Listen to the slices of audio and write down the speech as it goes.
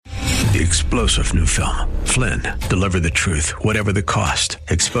The explosive new film, Flynn, deliver the truth, whatever the cost,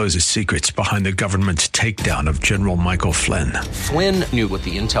 exposes secrets behind the government's takedown of General Michael Flynn. Flynn knew what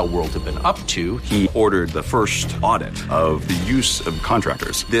the intel world had been up to. He ordered the first audit of the use of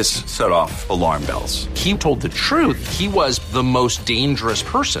contractors. This set off alarm bells. He told the truth. He was the most dangerous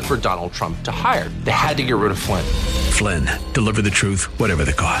person for Donald Trump to hire. They had to get rid of Flynn. Flynn, deliver the truth, whatever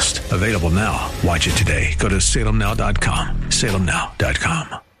the cost. Available now. Watch it today. Go to salemnow.com.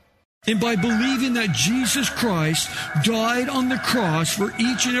 salemnow.com. And by believing that Jesus Christ died on the cross for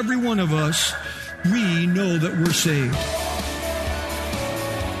each and every one of us, we know that we're saved.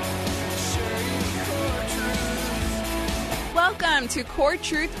 Welcome to Core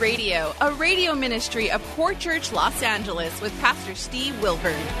Truth Radio, a radio ministry of Core Church Los Angeles with Pastor Steve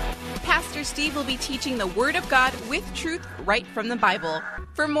Wilburn. Pastor Steve will be teaching the Word of God with truth right from the Bible.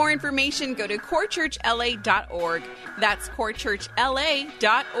 For more information, go to corechurchla.org. That's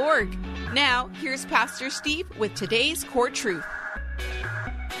corechurchla.org. Now, here's Pastor Steve with today's Core Truth.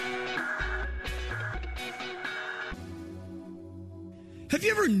 Have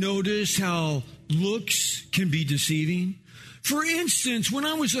you ever noticed how looks can be deceiving? For instance, when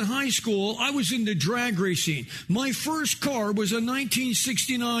I was in high school, I was into drag racing. My first car was a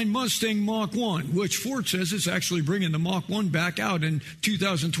 1969 Mustang Mach 1, which Ford says it's actually bringing the Mach 1 back out in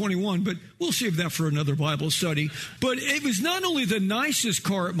 2021, but we'll save that for another Bible study. But it was not only the nicest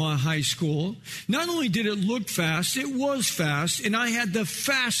car at my high school, not only did it look fast, it was fast, and I had the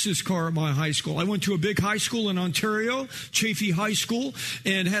fastest car at my high school. I went to a big high school in Ontario, Chaffee High School,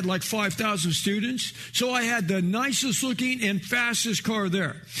 and had like 5,000 students. So I had the nicest looking and fastest car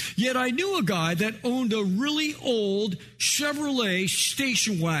there. Yet I knew a guy that owned a really old Chevrolet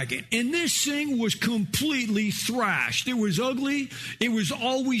station wagon, and this thing was completely thrashed. It was ugly. It was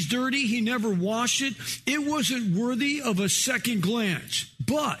always dirty. He never washed it. It wasn't worthy of a second glance.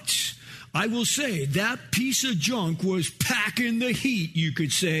 But I will say that piece of junk was packing the heat, you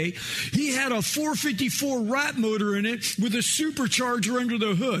could say. He had a 454 rat motor in it with a supercharger under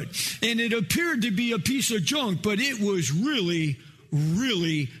the hood. And it appeared to be a piece of junk, but it was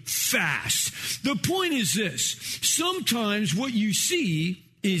really fast. The point is this: sometimes what you see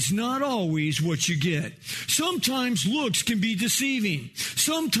is not always what you get. Sometimes looks can be deceiving.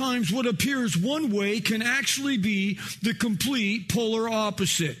 Sometimes what appears one way can actually be the complete polar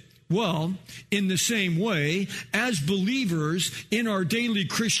opposite. Well, in the same way, as believers in our daily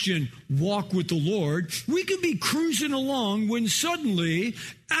Christian walk with the Lord, we can be cruising along when suddenly,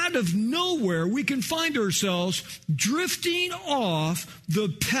 out of nowhere, we can find ourselves drifting off the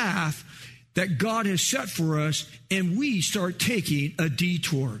path that God has set for us, and we start taking a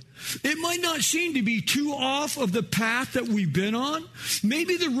detour. It might not seem to be too off of the path that we've been on.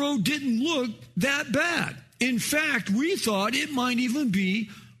 Maybe the road didn't look that bad. In fact, we thought it might even be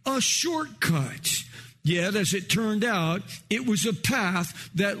a shortcut. Yet, as it turned out, it was a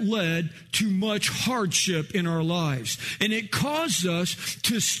path that led to much hardship in our lives. And it caused us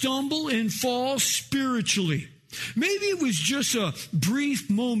to stumble and fall spiritually. Maybe it was just a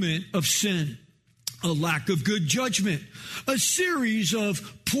brief moment of sin, a lack of good judgment, a series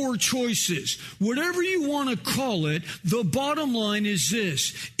of poor choices. Whatever you want to call it, the bottom line is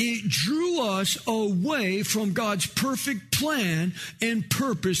this: it drew us away from God's perfect plan and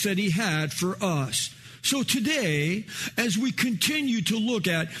purpose that He had for us. So today, as we continue to look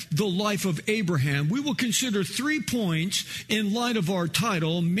at the life of Abraham, we will consider 3 points in light of our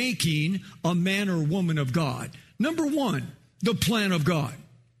title, Making a Man or Woman of God. Number 1, the plan of God.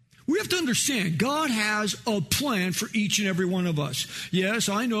 We have to understand God has a plan for each and every one of us. Yes,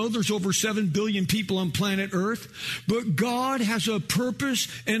 I know there's over 7 billion people on planet Earth, but God has a purpose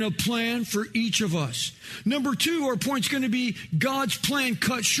and a plan for each of us. Number 2, our point's going to be God's plan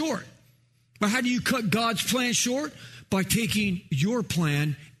cut short. But how do you cut God's plan short? By taking your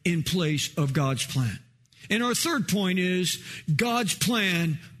plan in place of God's plan. And our third point is God's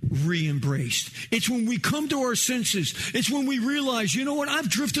plan re-embraced. It's when we come to our senses. It's when we realize, you know what, I've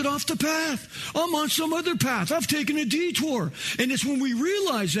drifted off the path. I'm on some other path. I've taken a detour. And it's when we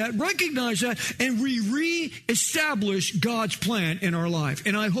realize that, recognize that, and we re-establish God's plan in our life.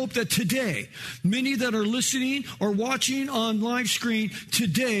 And I hope that today, many that are listening or watching on live screen,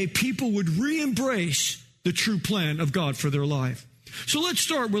 today people would re-embrace the true plan of God for their life. So let's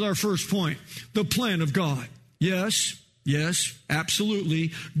start with our first point, the plan of God. Yes,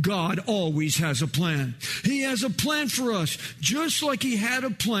 absolutely. God always has a plan. He has a plan for us, just like He had a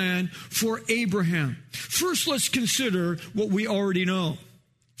plan for Abraham. First, let's consider what we already know.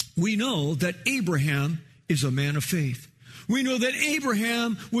 We know that Abraham is a man of faith. We know that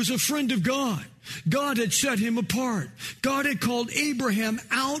Abraham was a friend of God. God had set him apart. God had called Abraham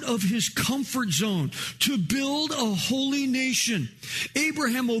out of his comfort zone to build a holy nation.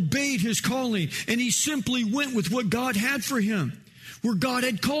 Abraham obeyed his calling, and he simply went with what God had for him, where God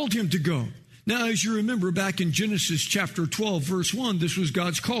had called him to go. Now, as you remember, back in Genesis chapter 12, verse 1, this was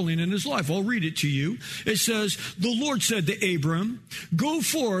God's calling in his life. I'll read it to you. It says, "The Lord said to Abram, go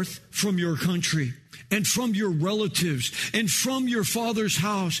forth from your country and from your relatives and from your father's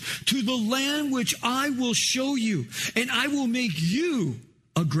house to the land which I will show you, and I will make you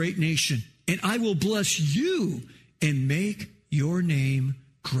a great nation, and I will bless you and make your name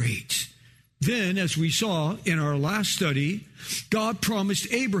great." Then, as we saw in our last study, God promised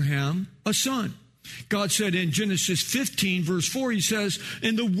Abraham a son. God said in Genesis 15, verse 4, he says,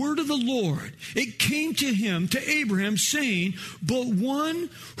 "And the word of the Lord, it came to him, to Abraham, saying, but one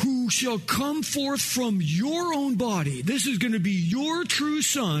who shall come forth from your own body," this is going to be your true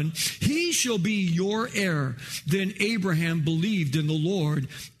son, "he shall be your heir." Then Abraham believed in the Lord,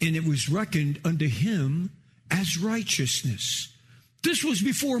 and it was reckoned unto him as righteousness. This was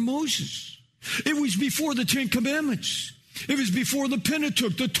before Moses. It was before the Ten Commandments. It was before the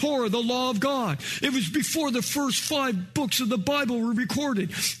Pentateuch, the Torah, the law of God. It was before the first 5 books of the Bible were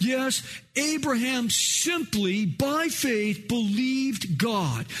recorded. Yes, Abraham simply, by faith, believed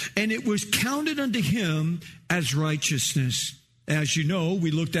God, and it was counted unto him as righteousness. As you know,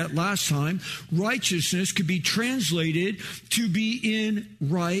 we looked at last time, righteousness could be translated to be in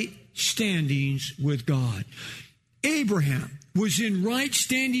right standings with God. Abraham was in right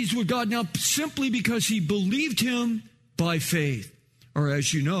standings with God now simply because he believed him by faith. Or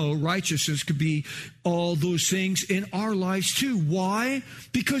as you know, righteousness could be all those things in our lives too. Why?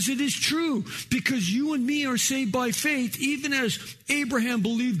 Because it is true. Because you and me are saved by faith. Even as Abraham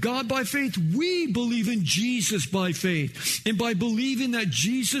believed God by faith, we believe in Jesus by faith. And by believing that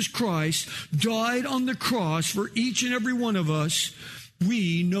Jesus Christ died on the cross for each and every one of us,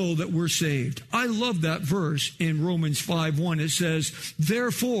 we know that we're saved. I love that verse in Romans 5:1. It says,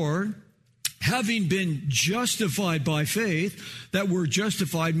 "Therefore, having been justified by faith," that word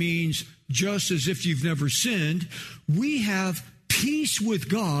justified means just as if you've never sinned, "we have peace with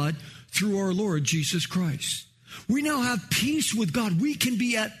God through our Lord Jesus Christ." We now have peace with God. We can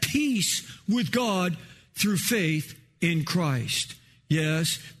be at peace with God through faith in Christ.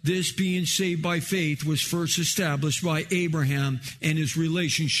 Yes, this being saved by faith was first established by Abraham and his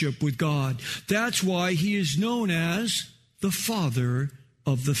relationship with God. That's why he is known as the father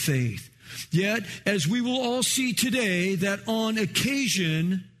of the faith. Yet, as we will all see today, that on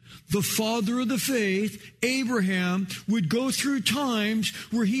occasion, the father of the faith, Abraham, would go through times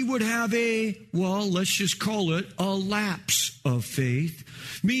where he would have let's just call it a lapse of faith.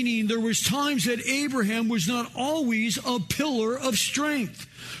 Meaning there was times that Abraham was not always a pillar of strength.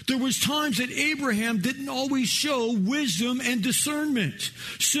 There was times that Abraham didn't always show wisdom and discernment.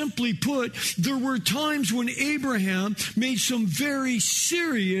 Simply put, there were times when Abraham made some very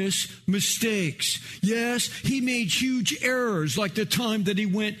serious mistakes. Yes, he made huge errors, like the time that he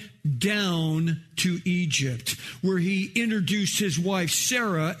went down to Egypt, where he introduced his wife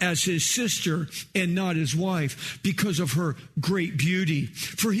Sarah as his sister and not his wife because of her great beauty.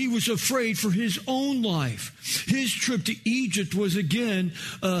 For he was afraid for his own life. His trip to Egypt was again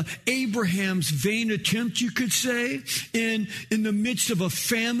Abraham's vain attempt, you could say, in the midst of a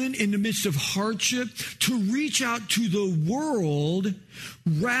famine, in the midst of hardship, to reach out to the world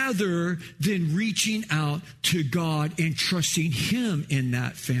rather than reaching out to God and trusting him in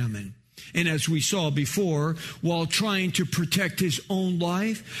that famine. And as we saw before, while trying to protect his own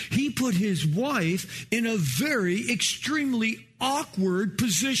life, he put his wife in a very extremely awkward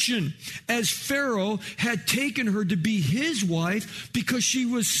position, as Pharaoh had taken her to be his wife because she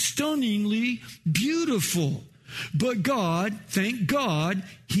was stunningly beautiful. But God, thank God,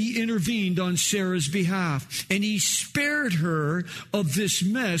 he intervened on Sarah's behalf, and he spared her of this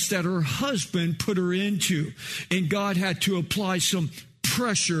mess that her husband put her into. And God had to apply some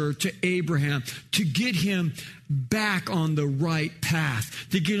pressure to Abraham to get him back on the right path,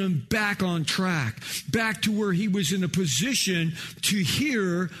 to get him back on track, back to where he was in a position to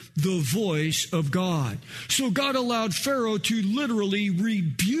hear the voice of God. So God allowed Pharaoh to literally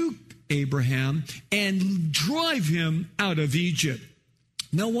rebuke Abraham and drive him out of Egypt.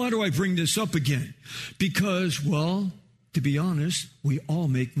 Now, why do I bring this up again? Because, well, to be honest, we all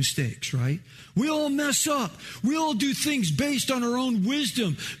make mistakes, right? We all mess up. We all do things based on our own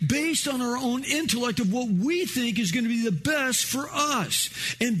wisdom, based on our own intellect of what we think is going to be the best for us,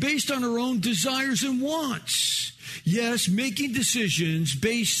 and based on our own desires and wants. Yes, making decisions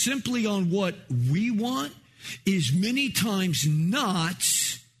based simply on what we want is many times not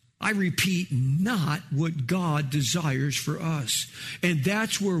I repeat, not what God desires for us. And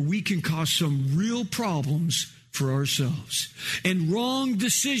that's where we can cause some real problems for ourselves. And wrong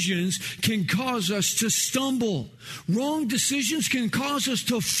decisions can cause us to stumble. Wrong decisions can cause us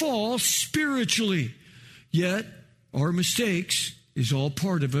to fall spiritually. Yet, our mistakes is all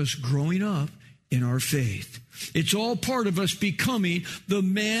part of us growing up in our faith. It's all part of us becoming the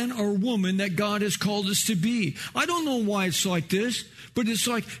man or woman that God has called us to be. I don't know why it's like this, but it's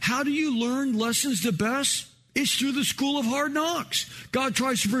like, how do you learn lessons the best? It's through the school of hard knocks. God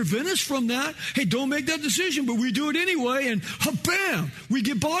tries to prevent us from that. Hey, don't make that decision, but we do it anyway, and bam, we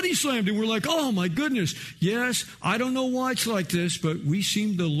get body slammed, and we're like, oh my goodness. Yes, I don't know why it's like this, but we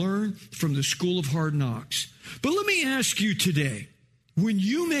seem to learn from the school of hard knocks. But let me ask you today, when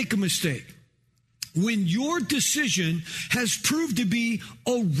you make a mistake, when your decision has proved to be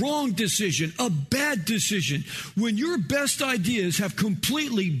a wrong decision, a bad decision, when your best ideas have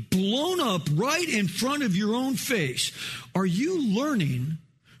completely blown up right in front of your own face, are you learning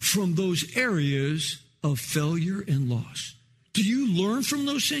from those areas of failure and loss? Do you learn from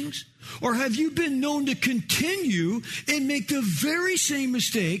those things? Or have you been known to continue and make the very same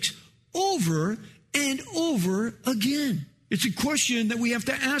mistakes over and over again? It's a question that we have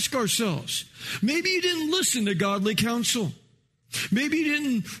to ask ourselves. Maybe you didn't listen to godly counsel. Maybe you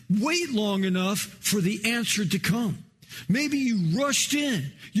didn't wait long enough for the answer to come. Maybe you rushed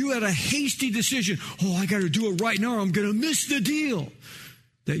in. You had a hasty decision. Oh, I got to do it right now or I'm going to miss the deal.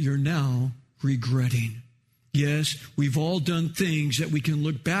 That you're now regretting. Yes, we've all done things that we can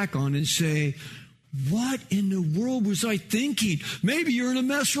look back on and say, what in the world was I thinking? Maybe you're in a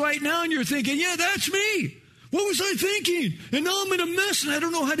mess right now and you're thinking, yeah, that's me. What was I thinking? And now I'm in a mess and I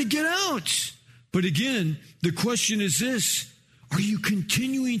don't know how to get out. But again, the question is this. Are you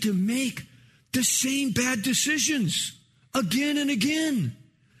continuing to make the same bad decisions again and again?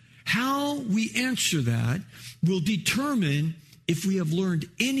 How we answer that will determine if we have learned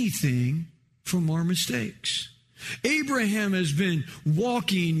anything from our mistakes. Abraham has been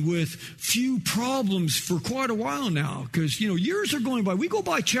walking with few problems for quite a while now because, years are going by. We go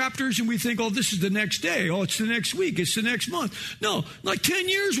by chapters and we think, oh, this is the next day. Oh, it's the next week. It's the next month. No, like 10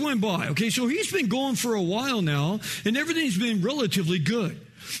 years went by. Okay, so he's been going for a while now and everything's been relatively good.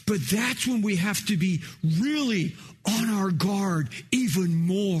 But that's when we have to be really on our guard even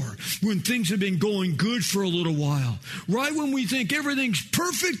more when things have been going good for a little while. Right when we think everything's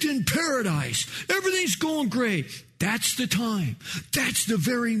perfect in paradise, everything's going great. That's the time. That's the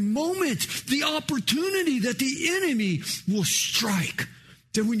very moment, the opportunity that the enemy will strike.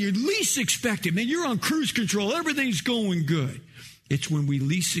 That when you least expect it, man, you're on cruise control, everything's going good. It's when we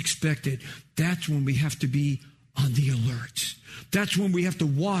least expect it. That's when we have to be on the alert. That's when we have to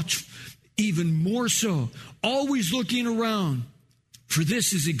watch even more so, always looking around. For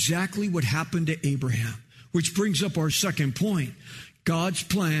this is exactly what happened to Abraham, which brings up our second point. God's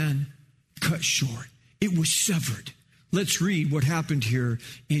plan cut short. It was severed. Let's read what happened here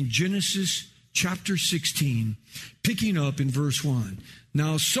in Genesis chapter 16, picking up in verse 1.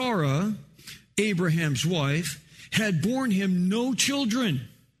 Now Sarah, Abraham's wife, had borne him no children,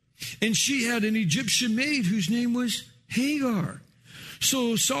 and she had an Egyptian maid whose name was Hagar.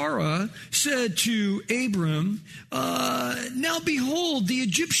 So Sarah said to Abram, now behold, the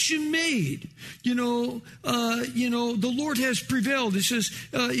Egyptian maid, the Lord has prevailed. He says,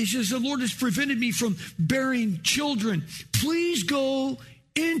 the Lord has prevented me from bearing children. Please go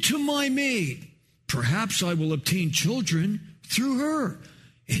into my maid. Perhaps I will obtain children through her.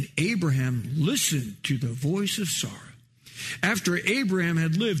 And Abraham listened to the voice of Sarah. After Abraham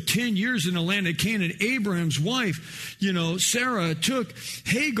had lived 10 years in the land of Canaan, Abraham's wife, Sarah took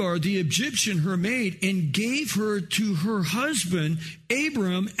Hagar, the Egyptian, her maid, and gave her to her husband,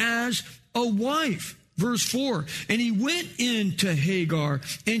 Abram, as a wife. Verse 4, and he went in to Hagar,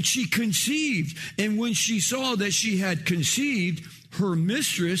 and she conceived. And when she saw that she had conceived, her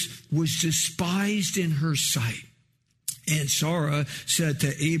mistress was despised in her sight. And Sarah said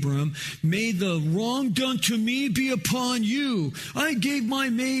to Abram, may the wrong done to me be upon you. I gave my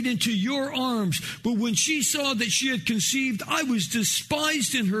maid into your arms, but when she saw that she had conceived, I was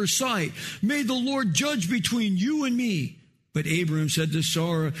despised in her sight. May the Lord judge between you and me. But Abram said to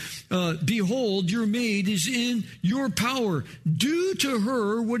Sarah, behold, your maid is in your power. Do to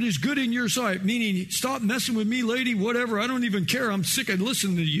her what is good in your sight. Meaning, stop messing with me, lady, whatever. I don't even care. I'm sick of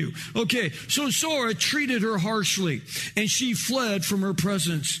listening to you. Okay, so Sarah treated her harshly, and she fled from her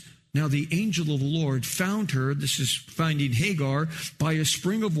presence. Now the angel of the Lord found her, this is finding Hagar, by a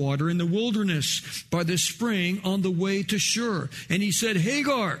spring of water in the wilderness, by the spring on the way to Shur. And he said,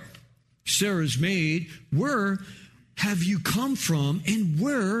 Hagar, Sarah's maid, where have you come from, and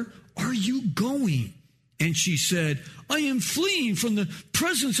where are you going? And she said, I am fleeing from the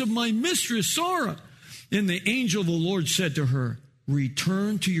presence of my mistress, Sarah. And the angel of the Lord said to her,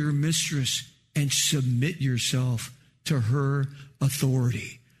 return to your mistress and submit yourself to her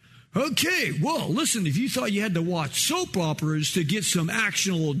authority. Okay, well, listen, if you thought you had to watch soap operas to get some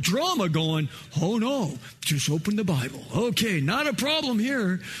actionable drama going, oh no, just open the Bible. Okay, not a problem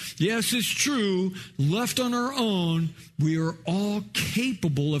here. Yes, it's true. Left on our own, we are all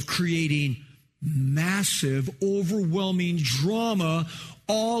capable of creating massive, overwhelming drama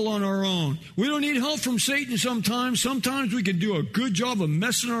all on our own. We don't need help from Satan sometimes. Sometimes we can do a good job of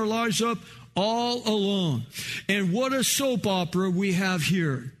messing our lives up all alone. And what a soap opera we have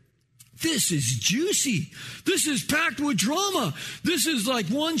here. This is juicy. This is packed with drama. This is like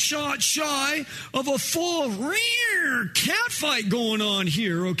one shot shy of a full cat fight going on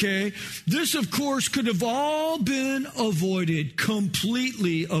here, okay? This, of course, could have all been avoided,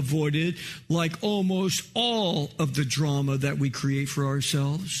 completely avoided, like almost all of the drama that we create for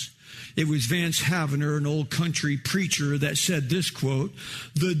ourselves. It was Vance Havner, an old country preacher, that said this quote,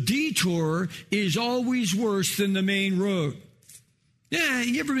 the detour is always worse than the main road. Yeah,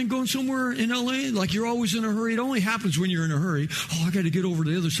 you ever been going somewhere in L.A. like you're always in a hurry? It only happens when you're in a hurry. Oh, I got to get over to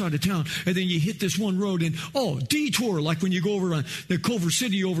the other side of town. And then you hit this one road and, detour, like when you go over on the Culver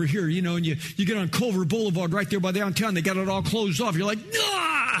City over here, and you get on Culver Boulevard right there by downtown. They got it all closed off. You're like,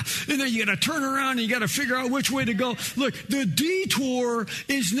 nah! And then you got to turn around and you got to figure out which way to go. Look, the detour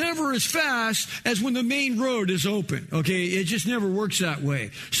is never as fast as when the main road is open, okay? It just never works that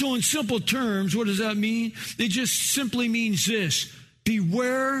way. So in simple terms, what does that mean? It just simply means this.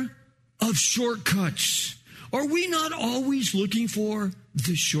 Beware of shortcuts. Are we not always looking for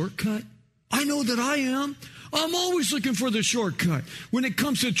the shortcut? I know that I am. I'm always looking for the shortcut. When it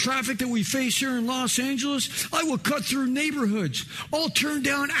comes to traffic that we face here in Los Angeles, I will cut through neighborhoods. I'll turn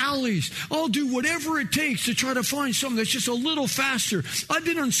down alleys. I'll do whatever it takes to try to find something that's just a little faster. I've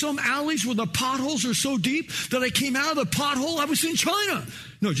been on some alleys where the potholes are so deep that I came out of the pothole, I was in China.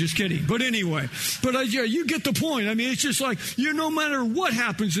 No, just kidding. But anyway, you get the point. I mean, it's just like, no matter what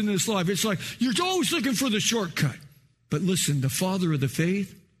happens in this life, it's like you're always looking for the shortcut. But listen, the father of the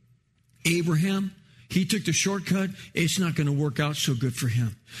faith, Abraham, he took the shortcut. It's not going to work out so good for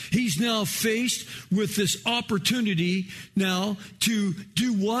him. He's now faced with this opportunity now to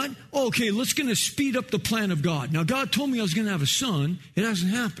do what? Okay, let's going to speed up the plan of God. Now, God told me I was going to have a son. It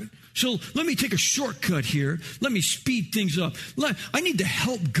hasn't happened. So let me take a shortcut here. Let me speed things up. I need to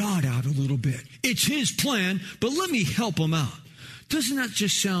help God out a little bit. It's his plan, but let me help him out. Doesn't that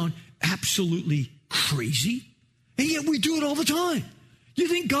just sound absolutely crazy? And yet we do it all the time. You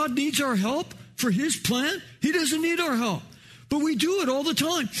think God needs our help for his plan? He doesn't need our help. But we do it all the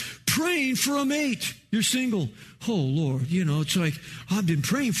time. Praying for a mate. You're single. Oh, Lord, it's like I've been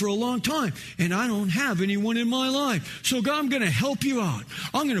praying for a long time and I don't have anyone in my life. So God, I'm going to help you out.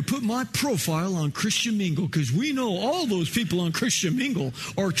 I'm going to put my profile on Christian Mingle because we know all those people on Christian Mingle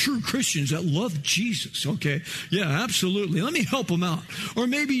are true Christians that love Jesus. Okay. Yeah, absolutely. Let me help them out. Or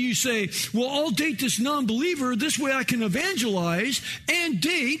maybe you say, well, I'll date this non-believer. This way I can evangelize and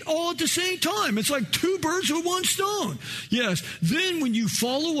date all at the same time. It's like two birds with one stone. Yes. Then when you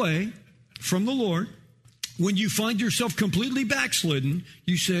fall away from the Lord, when you find yourself completely backslidden,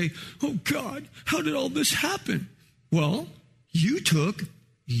 you say, oh God, how did all this happen? Well, you took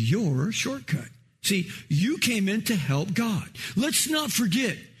your shortcut. See, you came in to help God. Let's not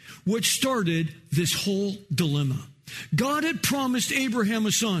forget what started this whole dilemma. God had promised Abraham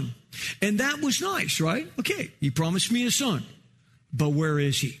a son, and that was nice, right? Okay, he promised me a son, but where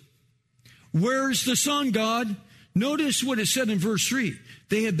is he? Where's the son, God? Notice what it said in verse 3.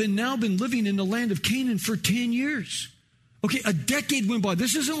 They have now been living in the land of Canaan for 10 years. Okay, a decade went by.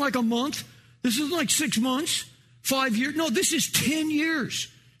 This isn't like a month. This isn't like 6 months, 5 years. No, this is 10 years.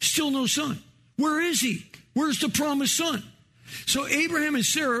 Still no son. Where is he? Where's the promised son? So Abraham and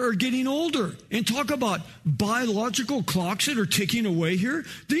Sarah are getting older. And talk about biological clocks that are ticking away here.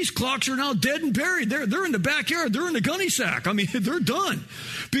 These clocks are now dead and buried. They're in the backyard. They're in the gunny sack. I mean, they're done.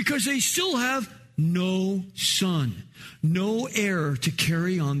 Because they still have no son, no heir to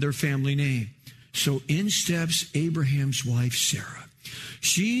carry on their family name. So in steps Abraham's wife, Sarah.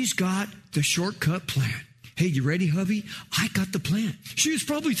 She's got the shortcut plan. Hey, you ready, hubby? I got the plan. She was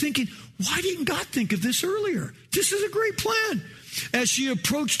probably thinking, why didn't God think of this earlier? This is a great plan. As she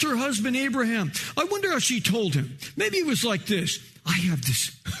approached her husband, Abraham, I wonder how she told him. Maybe it was like this. I have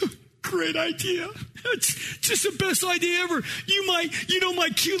this great idea. It's just the best idea ever. You know my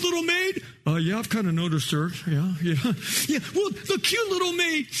cute little maid? Yeah, I've kind of noticed her. Yeah. Well, the cute little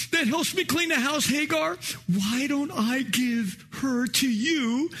maid that helps me clean the house, Hagar, why don't I give her to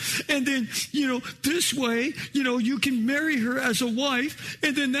you? And then, this way, you can marry her as a wife.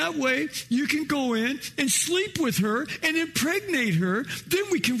 And then that way you can go in and sleep with her and impregnate her. Then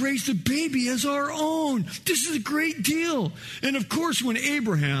we can raise the baby as our own. This is a great deal. And of course, when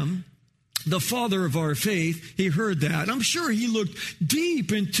Abraham, the father of our faith, he heard that, I'm sure he looked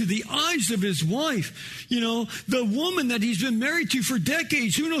deep into the eyes of his wife. The woman that he's been married to for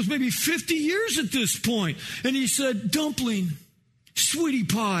decades, who knows, maybe 50 years at this point. And he said, dumpling, sweetie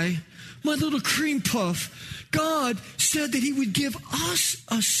pie, my little cream puff, God said that he would give us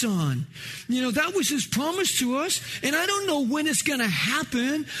a son. That was his promise to us. And I don't know when it's going to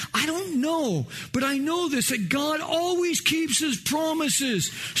happen. I don't know. But I know this, that God always keeps his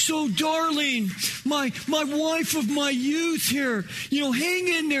promises. So, darling, my wife of my youth here, hang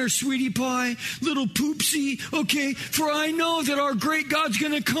in there, sweetie pie, little poopsie, okay? For I know that our great God's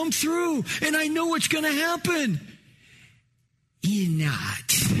going to come through. And I know what's going to happen. You're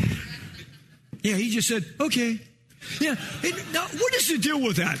not. Yeah, he just said, okay. Yeah. Now, what is the deal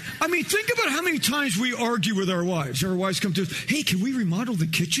with that? I mean, think about how many times we argue with our wives. Our wives come to us, hey, can we remodel the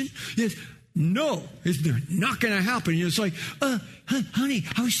kitchen? Yes. No, it's not going to happen. It's like, honey,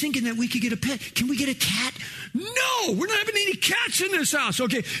 I was thinking that we could get a pet. Can we get a cat? No, we're not having any cats in this house.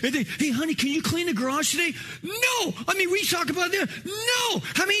 Okay. And then, hey, honey, can you clean the garage today? No. I mean, we talk about that. No.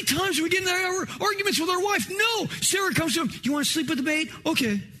 How many times do we get in our arguments with our wife? No. Sarah comes to him, you want to sleep with the maid?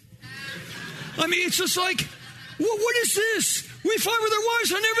 Okay. I mean, it's just like, what is this? We fight with our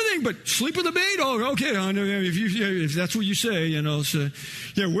wives on everything, but sleep with the maid? Oh, okay. If that's what you say, so,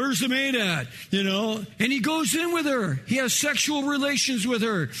 where's the maid at? And he goes in with her. He has sexual relations with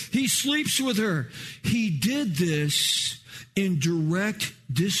her. He sleeps with her. He did this in direct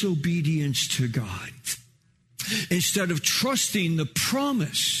disobedience to God, instead of trusting the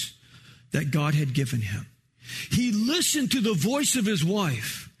promise that God had given him. He listened to the voice of his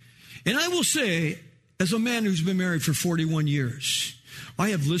wife. And I will say, as a man who's been married for 41 years, I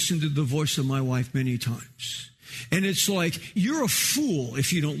have listened to the voice of my wife many times. And it's like, you're a fool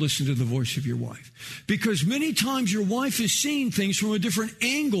if you don't listen to the voice of your wife. Because many times your wife is seeing things from a different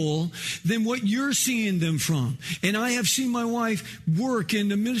angle than what you're seeing them from. And I have seen my wife work in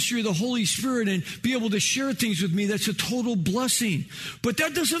the ministry of the Holy Spirit and be able to share things with me. That's a total blessing. But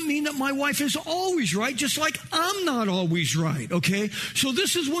that doesn't mean that my wife is always right, just like I'm not always right, okay? So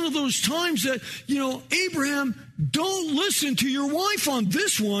this is one of those times that, Abraham, don't listen to your wife on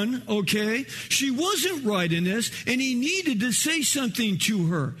this one, okay? She wasn't right in this, and he needed to say something to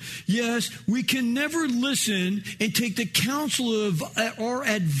her. Yes, we can never listen and take the counsel of or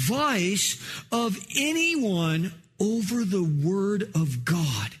advice of anyone over the word of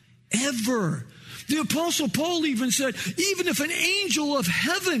God, ever. The Apostle Paul even said, even if an angel of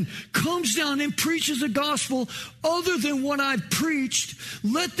heaven comes down and preaches the gospel other than what I've preached,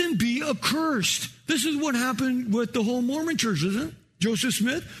 let them be accursed. This is what happened with the whole Mormon church, isn't it? Joseph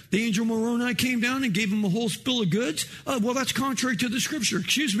Smith, the angel Moroni came down and gave him a whole spill of goods. Well, that's contrary to the scripture.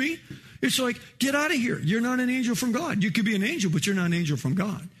 Excuse me. It's like, get out of here. You're not an angel from God. You could be an angel, but you're not an angel from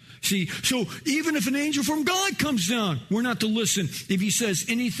God. See, so even if an angel from God comes down, we're not to listen if he says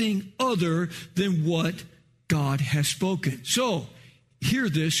anything other than what God has spoken. So, hear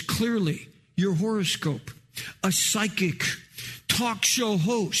this clearly. Your horoscope, a psychic, talk show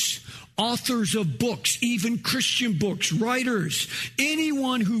host, authors of books, even Christian books, writers,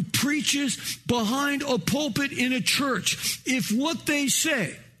 anyone who preaches behind a pulpit in a church, if what they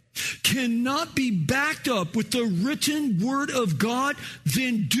say cannot be backed up with the written word of God,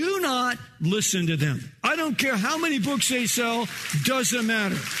 then do not listen to them. I don't care how many books they sell, doesn't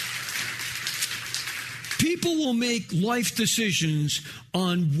matter. People will make life decisions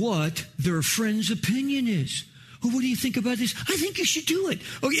on what their friend's opinion is. Oh, what do you think about this? I think you should do it.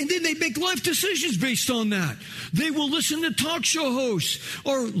 Okay, and then they make life decisions based on that. They will listen to talk show hosts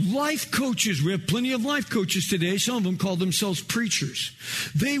or life coaches. We have plenty of life coaches today. Some of them call themselves preachers.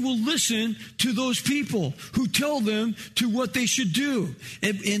 They will listen to those people who tell them to what they should do.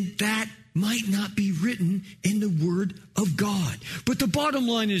 And that might not be written in the Word of God. But the bottom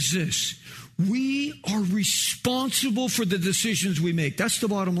line is this. We are responsible for the decisions we make. That's the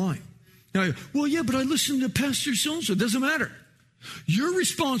bottom line. Now, well, yeah, but I listen to Pastor so-and-so. It doesn't matter. You're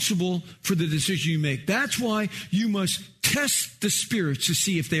responsible for the decision you make. That's why you must test the spirits to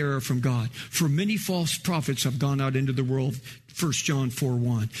see if they are from God. For many false prophets have gone out into the world. 1 John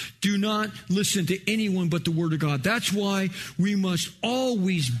 4:1. Do not listen to anyone but the Word of God. That's why we must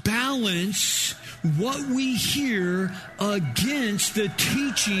always balance what we hear against the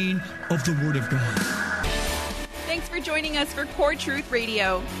teaching of the Word of God. Thanks for joining us for Core Truth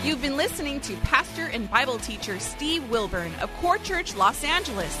Radio. You've been listening to pastor and Bible teacher Steve Wilburn of Core Church Los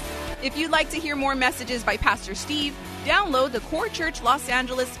Angeles. If you'd like to hear more messages by Pastor Steve, download the Core Church Los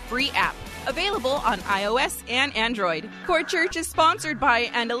Angeles free app, available on iOS and Android. Core Church is sponsored by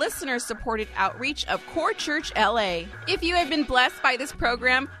and a listener-supported outreach of Core Church LA. If you have been blessed by this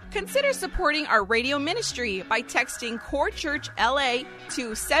program, consider supporting our radio ministry by texting Core Church LA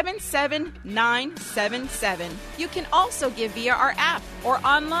to 77977. You can also give via our app or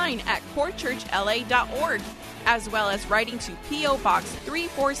online at corechurchla.org, as well as writing to P.O. Box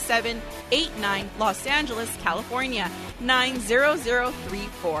 34789, Los Angeles, California,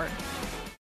 90034.